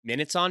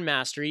Minutes on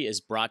Mastery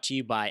is brought to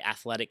you by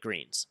Athletic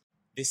Greens.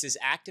 This is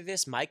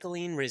activist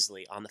Michealene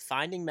Risley on the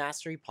Finding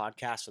Mastery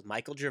podcast with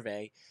Michael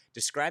Gervais,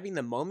 describing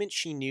the moment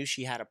she knew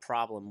she had a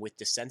problem with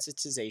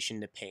desensitization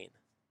to pain.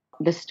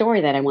 The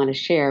story that I want to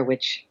share,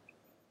 which,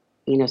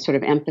 sort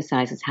of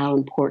emphasizes how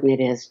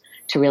important it is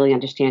to really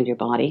understand your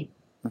body.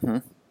 Mm-hmm.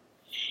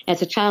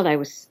 As a child, I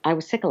was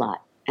sick a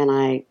lot, and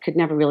I could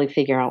never really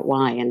figure out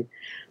why. And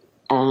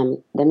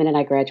the minute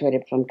I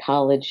graduated from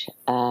college,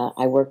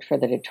 I worked for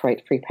the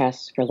Detroit Free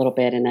Press for a little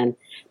bit and then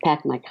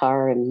packed my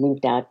car and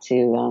moved out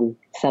to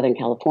Southern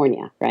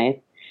California,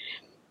 right?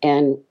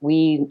 And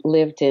we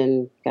lived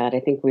in,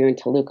 I think we were in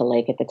Toluca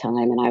Lake at the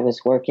time, and I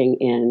was working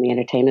in the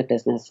entertainment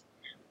business.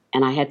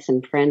 And I had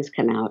some friends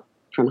come out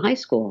from high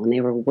school, and they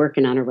were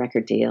working on a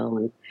record deal.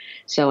 And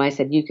so I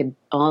said, you could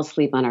all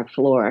sleep on our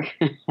floor.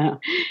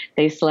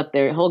 They slept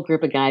there. A whole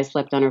group of guys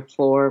slept on our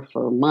floor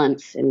for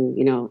months and,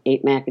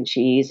 ate mac and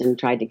cheese and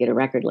tried to get a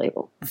record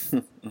label,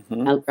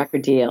 mm-hmm. a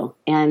record deal.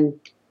 And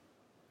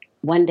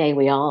one day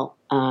we'd all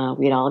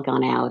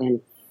gone out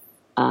and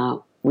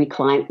we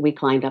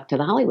climbed up to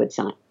the Hollywood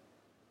sign.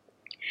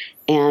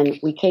 And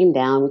we came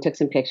down, we took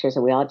some pictures,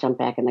 and we all jumped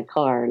back in the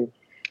car. And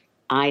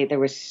there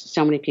was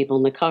so many people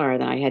in the car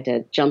that I had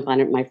to jump on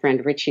it. My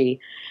friend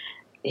Richie,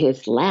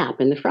 his lap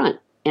in the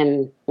front.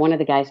 And one of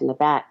the guys in the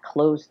back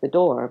closed the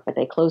door, but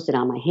they closed it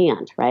on my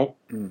hand, right?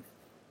 Mm.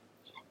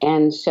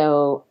 And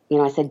so,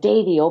 I said,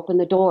 Davey, open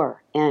the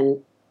door.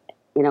 And,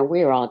 we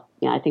were all,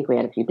 I think we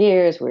had a few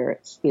beers.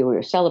 We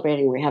were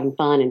celebrating. We were having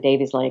fun. And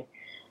Davey's like,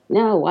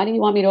 no, why do you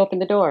want me to open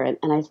the door? And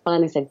I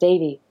finally said,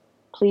 Davey,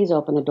 please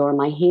open the door.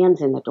 My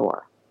hand's in the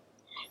door.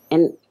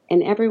 And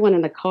everyone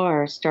in the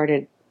car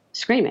started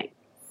screaming,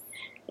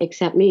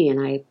 except me. And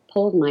I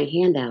pulled my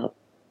hand out.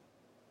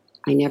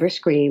 I never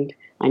screamed.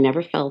 I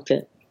never felt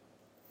it.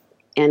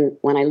 And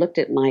when I looked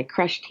at my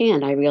crushed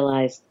hand, I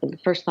realized the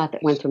first thought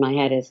that went through my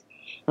head is,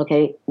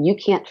 okay, you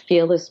can't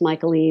feel this,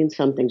 Michealene,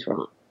 something's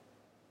wrong.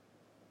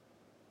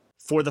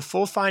 For the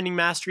full Finding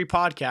Mastery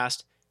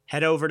podcast,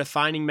 head over to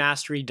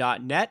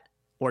findingmastery.net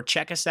or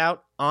check us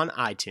out on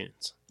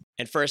iTunes.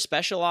 And for a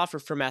special offer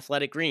from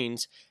Athletic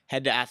Greens,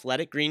 head to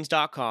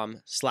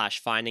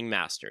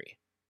athleticgreens.com/findingmastery.